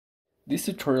This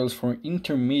tutorial is for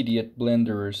intermediate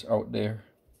blenderers out there.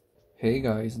 Hey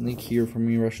guys, Nick here from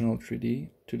Irrational 3D.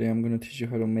 Today I'm going to teach you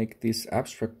how to make this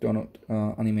abstract donut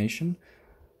animation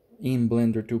in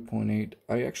Blender 2.8.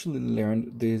 I actually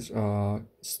learned this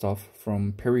stuff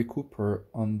from Perry Cooper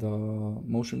on the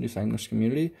motion designers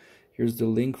community. Here's the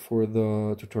link for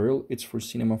the tutorial. It's for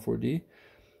Cinema 4D.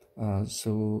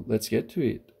 So let's get to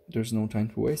it. There's no time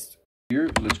to waste. Here,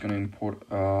 let's gonna import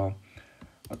a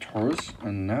torus,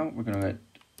 and now we're gonna let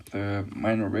the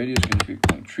minor radius going to be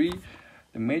 0.3.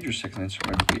 The major segments are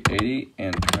going to be 80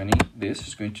 and 20. This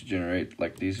is going to generate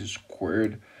like this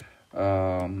squared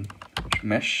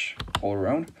mesh all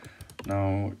around.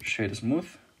 Now shade smooth.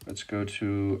 Let's go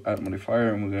to add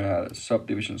modifier, and we're gonna add a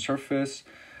subdivision surface.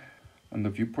 On the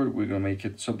viewport, we're gonna make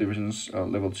it subdivisions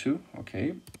level 2.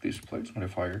 Okay, display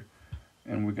modifier,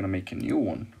 and we're gonna make a new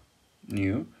one,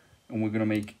 new, and we're gonna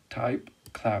make type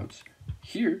clouds.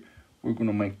 Here we're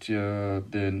gonna make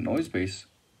the noise base.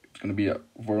 It's gonna be a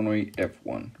Voronoi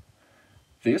F1.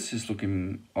 This is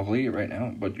looking ugly right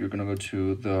now, but you're gonna go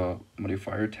to the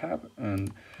modifier tab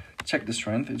and check the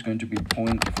strength. It's going to be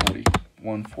 0.40,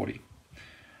 140,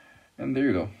 and there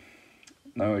you go.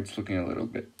 Now it's looking a little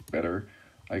bit better,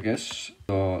 I guess.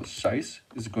 The size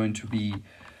is going to be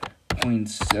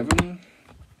 0.7.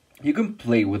 You can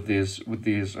play with these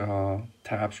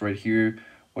tabs right here,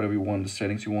 whatever you want, the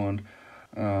settings you want.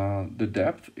 The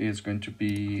depth is going to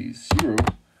be 0,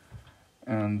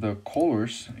 and the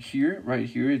colors here, right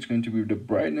here, it's going to be the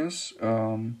brightness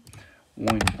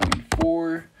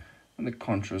 1.4, and the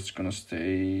contrast is gonna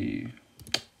stay,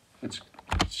 let's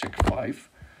check 5.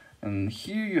 And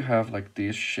here you have like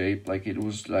this shape, like it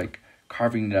was like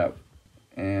carving it out.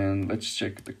 And let's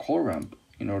check the color ramp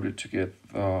in order to get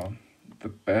the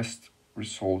best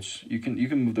results. You can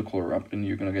move the color ramp and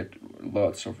you're gonna get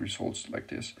lots of results like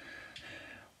this.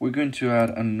 We're going to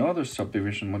add another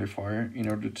subdivision modifier in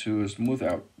order to smooth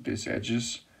out these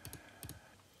edges.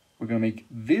 We're gonna make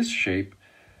this shape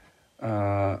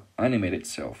animate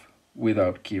itself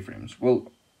without keyframes.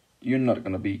 Well, you're not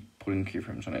gonna be putting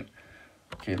keyframes on it.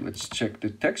 Okay, let's check. The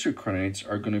texture coordinates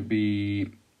are gonna be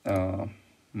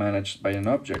managed by an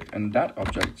object, and that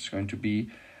object is going to be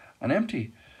an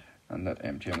empty. And that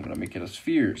empty, I'm gonna make it a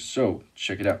sphere. So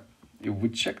check it out. If we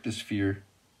check the sphere,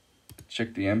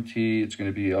 check the empty, it's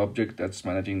gonna be an object that's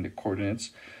managing the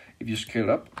coordinates. If you scale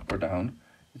up or down,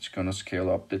 it's gonna scale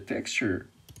up the texture.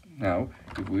 Now,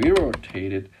 if we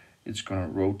rotate it, it's gonna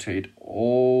rotate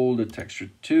all the texture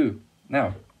too.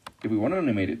 Now, if we want to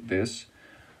animate it this,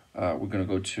 we're gonna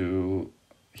go to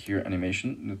here,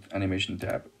 animation, the animation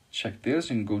tab. Check this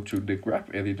and go to the graph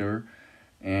editor,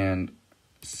 and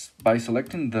by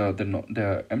selecting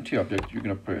the empty object, you're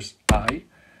gonna press I,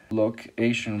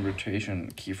 location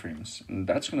rotation keyframes, and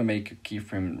that's gonna make a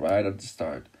keyframe right at the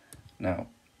start. Now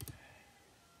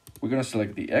we're gonna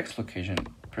select the X location,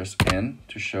 press N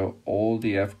to show all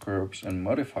the F curves and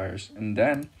modifiers, and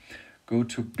then go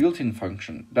to built-in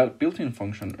function. That built-in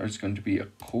function is going to be a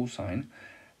cosine,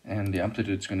 and the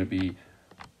amplitude is going to be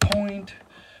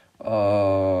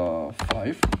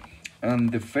 0.5,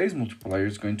 and the phase multiplier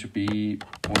is going to be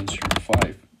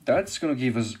 0.05. That's going to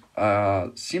give us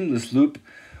a seamless loop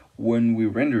when we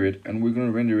render it, and we're going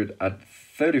to render it at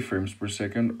 30 frames per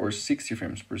second or 60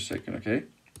 frames per second. Okay,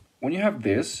 when you have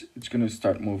this, it's going to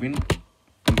start moving.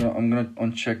 I'm gonna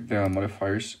uncheck the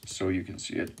modifiers so you can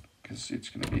see it, because it's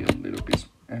going to be a little bit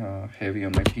heavy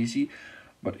on my PC,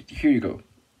 but here you go.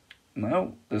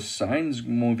 Now the sign's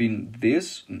moving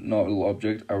this null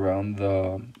object around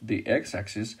the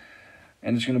x-axis,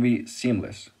 and it's going to be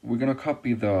seamless. We're going to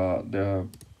copy the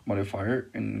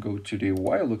modifier and go to the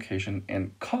y location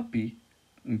and copy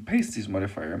and paste this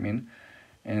modifier,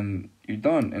 and you're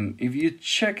done. And if you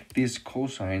check this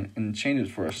cosine and change it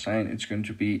for a sine, it's going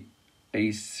to be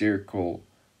a circle.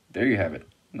 There you have it.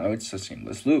 Now it's a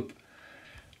seamless loop.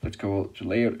 Let's go to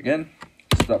layout again,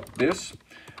 stop this.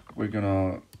 We're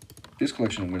gonna, this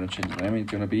collection, I'm gonna change the name. It's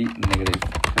gonna be negative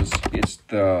because it's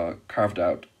the carved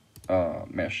out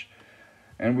mesh.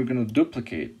 And we're gonna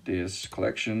duplicate this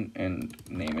collection and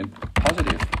name it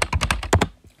positive.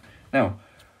 Now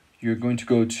you're going to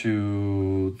go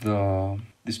to the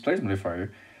display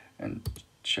modifier and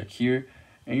check here,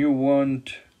 and you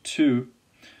want to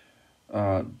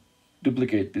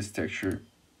duplicate this texture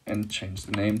and change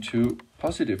the name to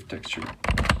positive texture.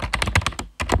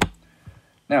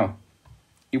 Now,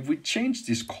 if we change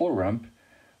this color ramp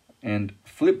and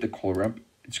flip the color ramp,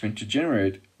 it's going to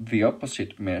generate the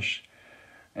opposite mesh,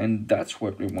 and that's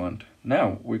what we want.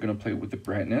 Now we're going to play with the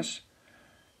brightness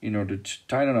in order to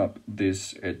tighten up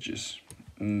these edges,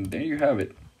 and there you have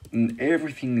it. And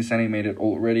everything is animated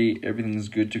already. Everything is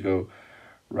good to go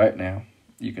right now.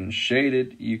 You can shade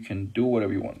it. You can do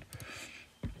whatever you want.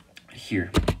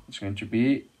 Here, it's going to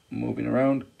be moving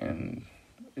around and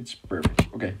it's perfect.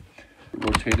 Okay,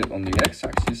 rotate it on the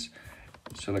x-axis.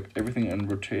 Select everything and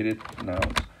rotate it. Now,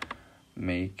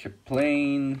 make a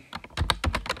plane.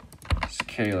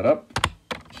 Scale it up.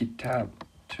 Hit tab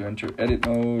to enter edit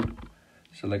mode.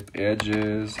 Select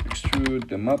edges. Extrude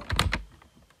them up.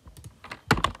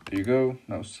 There you go.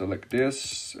 Now select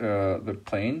this, the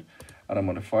plane. Add a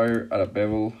modifier. Add a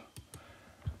bevel.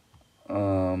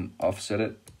 Offset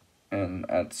it. And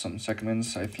add some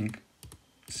segments. I think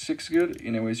 6 good.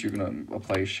 Anyways, you're gonna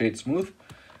apply shade smooth.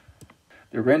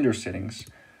 The render settings.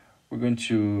 We're going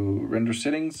to render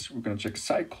settings. We're gonna check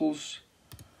cycles.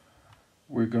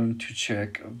 We're going to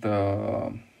check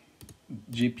the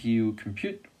GPU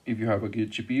compute. If you have a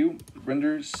good GPU,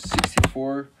 render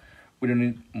 64. We don't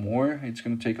need more. It's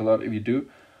gonna take a lot if you do.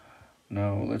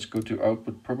 Now let's go to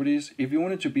output properties. If you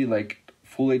want it to be like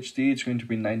full HD, it's going to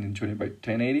be 1920 by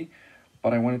 1080.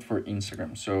 But I want it for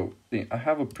Instagram. So I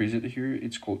have a preset here.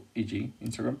 It's called EG,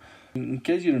 Instagram. In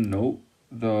case you don't know,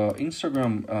 the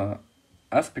Instagram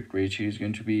aspect ratio is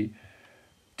going to be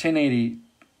 1080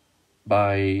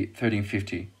 by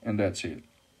 1350, and that's it.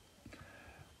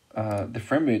 The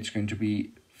frame rate is going to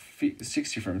be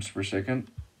 60 frames per second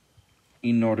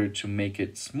in order to make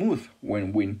it smooth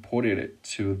when we imported it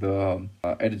to the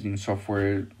editing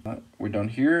software. We're done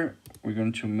here. We're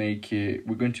going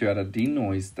to add a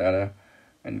denoise data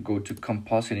and go to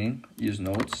compositing, use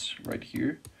nodes right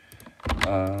here.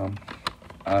 Add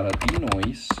a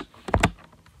denoise.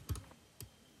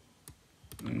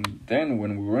 And then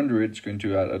when we render it, it's going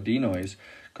to add a denoise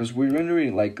because we're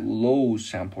rendering like low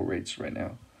sample rates right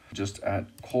now. Just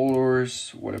add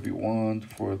colors, whatever you want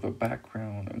for the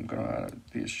background. I'm gonna add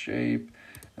this shape,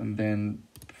 and then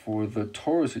for the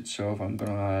torus itself, I'm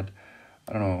gonna add,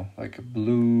 I don't know, like a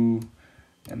blue.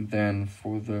 And then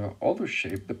for the other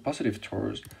shape, the positive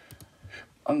torus,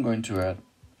 I'm going to add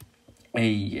a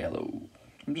yellow.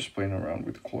 I'm just playing around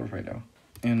with the colors right now.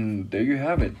 And there you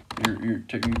have it. You're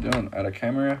taking it down. Add a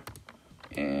camera.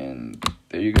 And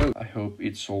there you go. I hope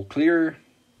it's all clear.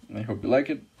 I hope you like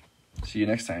it. See you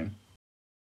next time.